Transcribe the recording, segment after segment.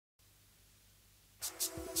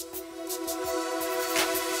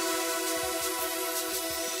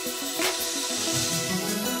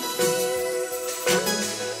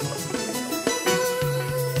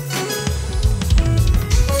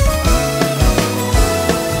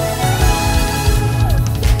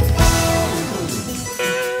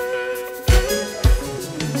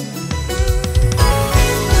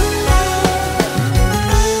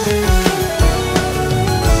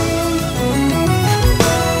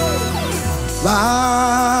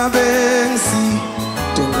Babensi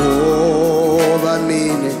Ngoba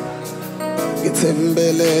mine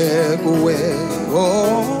ngithembele kuwe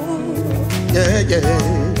oh yeah yeah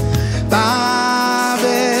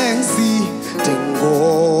Babensi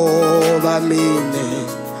ngoba mine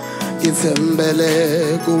ngithembele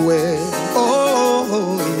kuwe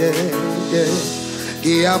oh yeah yeah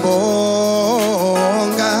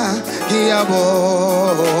Ngiyabonga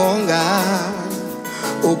ngiyabonga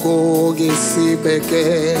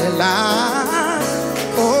ukukisibekela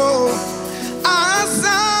oh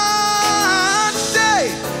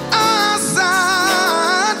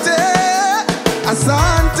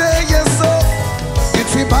Asante Yeso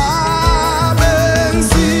ithi babensite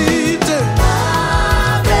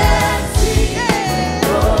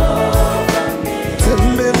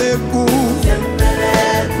tembele ku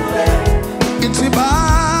ithi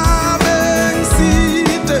babensite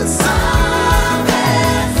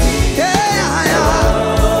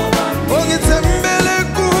ongitembele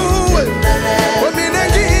kuwe wamina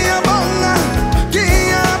ngiyabonga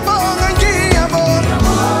ngiyabonga ngiyabonga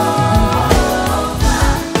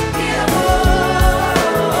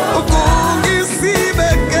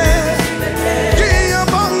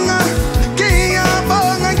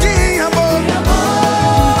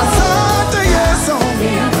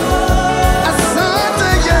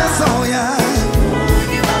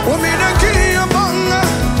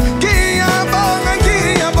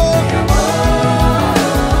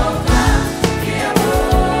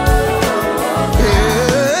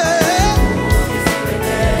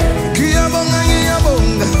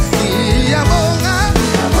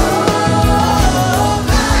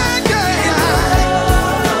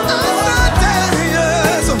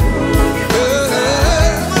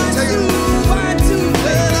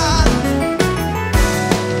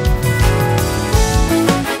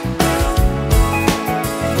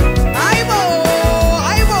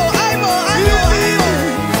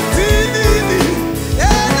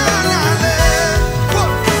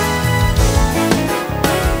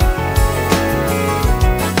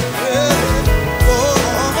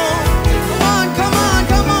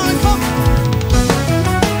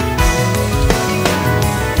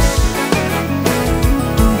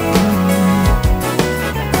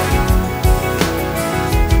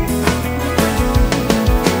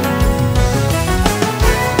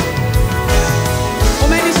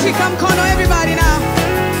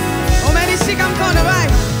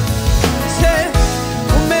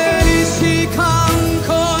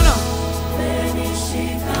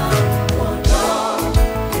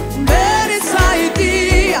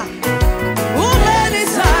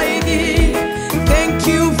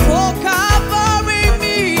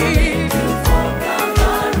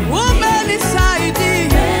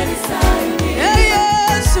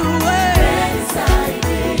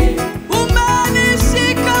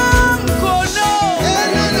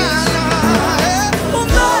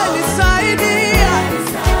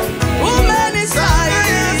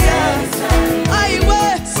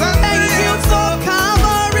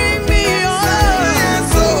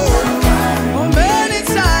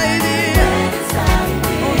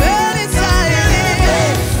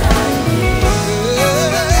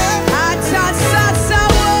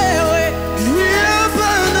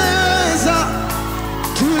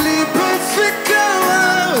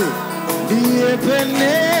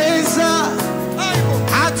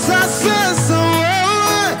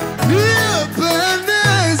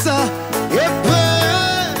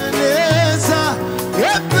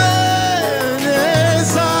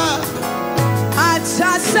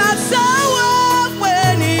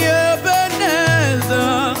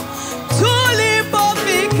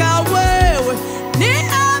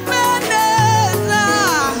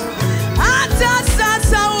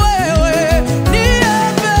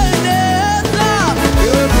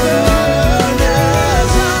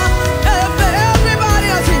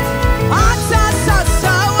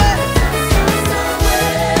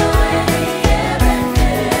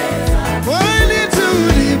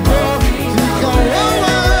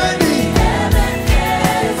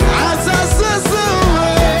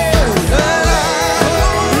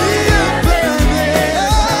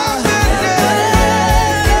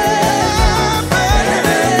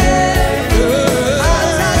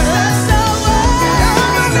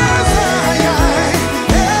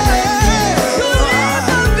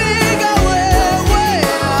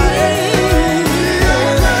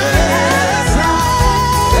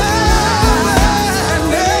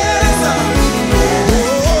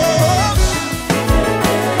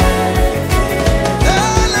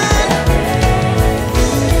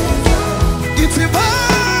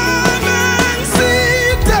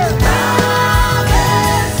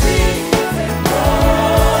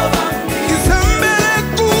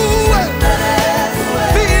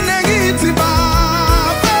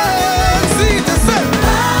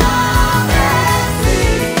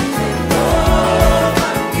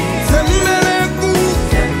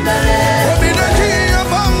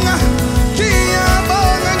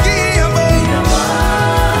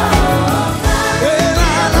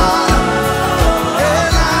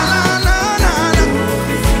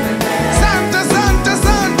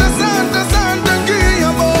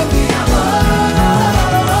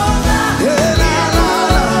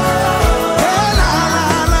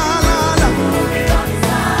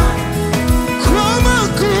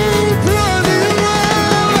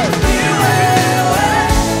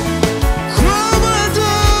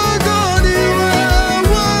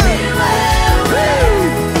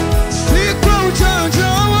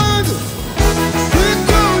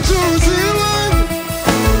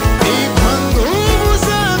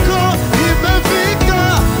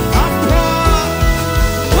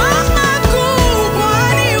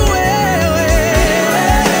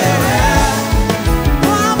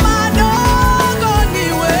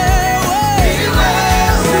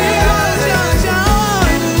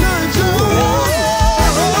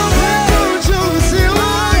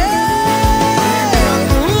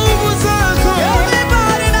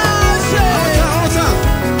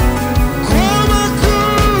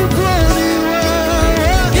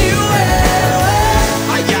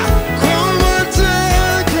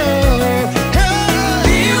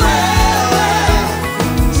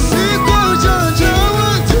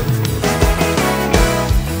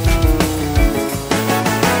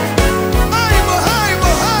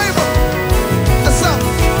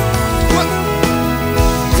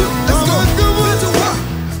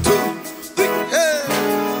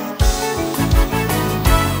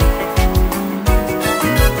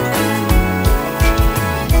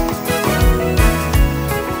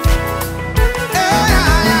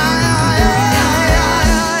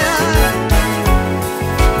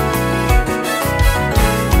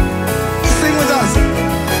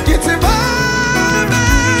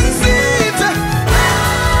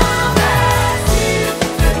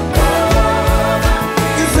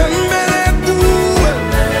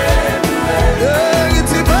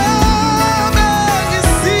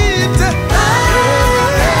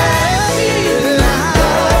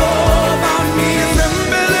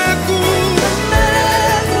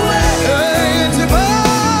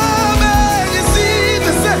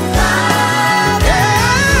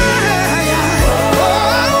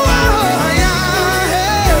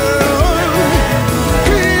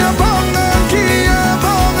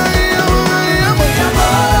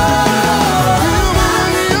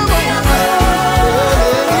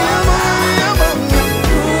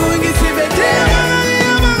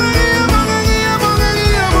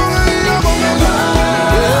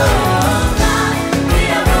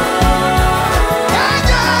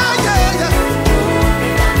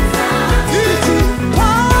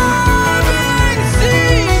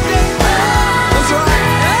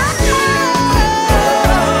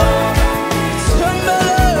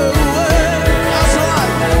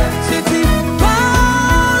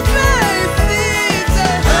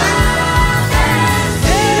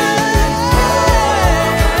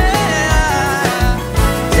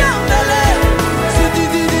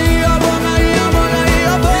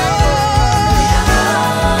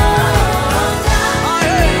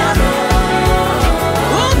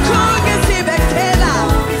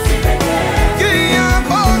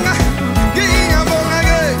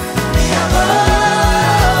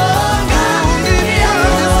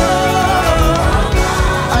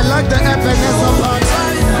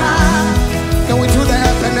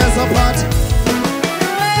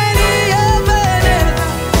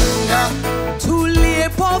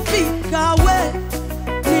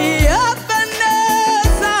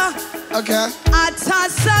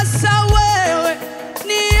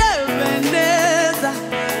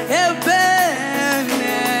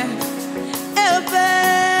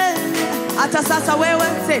Hata sasa wewe,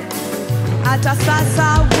 say. Hata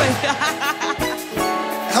sasa wewe.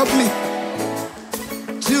 Help me.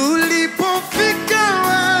 Tulipofika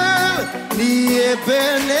wewe ni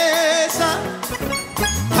Ebeneza.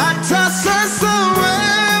 Hata sasa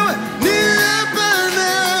wewe ni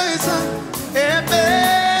Ebeneza. Ebeneza.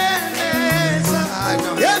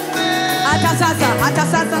 Hata sasa, hata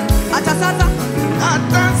sasa, hata sasa.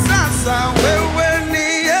 Hata sasa wewe ni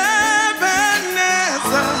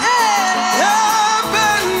Ebeneza.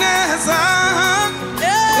 Ebeneza.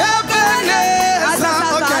 Ebeneza.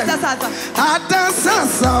 Okay. Hata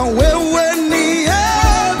sasa wewe ni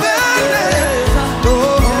Ebeneza. Oh.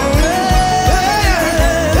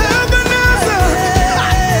 Ebeneza.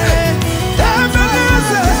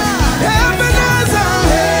 Ebeneza. Ebeneza.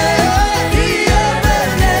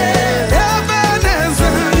 Ebeneza.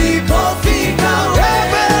 Nilipofika wewe.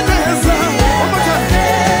 Ebeneza. One more time.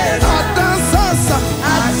 Hata sasa.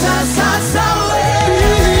 Hata sasa wewe.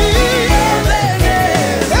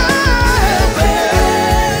 Ebeneza.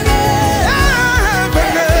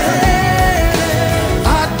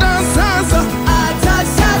 Hata sasa. Hata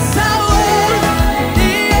sasa wewe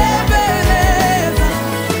ni Ebeneza.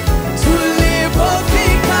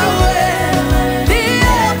 Tulipofika wewe ni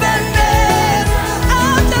Ebeneza.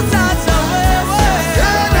 Hata sasa wewe.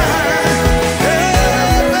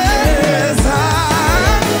 Ebeneza.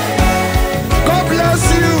 God bless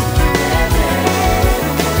you.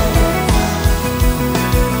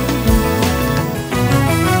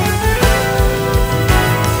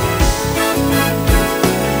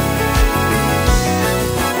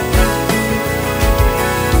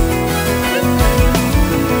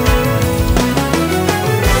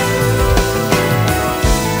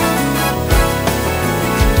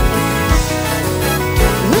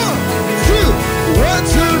 One,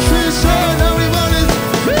 two, three, so everybody's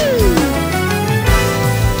free.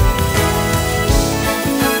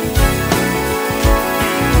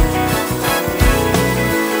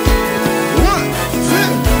 One,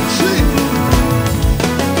 two, three.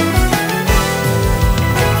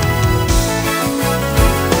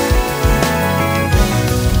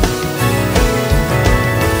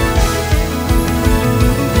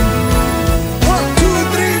 One, two,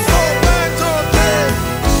 three, four, five,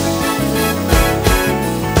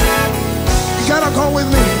 you gotta go with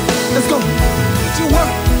me. Let's go. Two,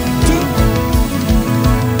 one, two.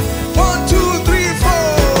 One, two, three, four.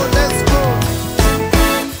 Let's go.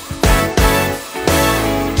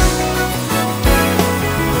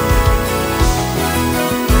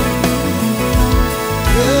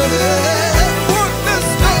 One,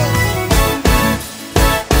 let's go.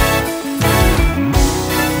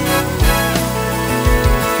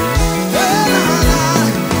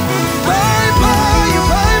 Bye bye,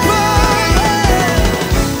 bye bye.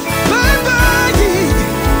 Bye bye.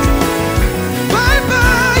 Bye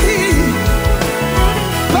bye.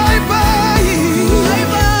 Bye bye. Bye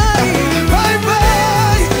bye. Bye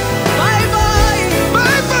bye.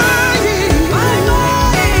 Bye bye. Bye bye.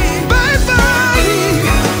 Bye bye.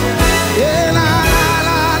 Yeah, la la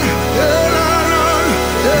la. Yeah, la la.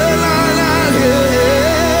 Yeah, la la. Yeah.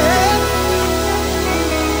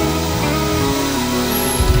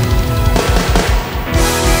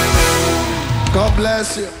 God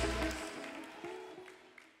bless you.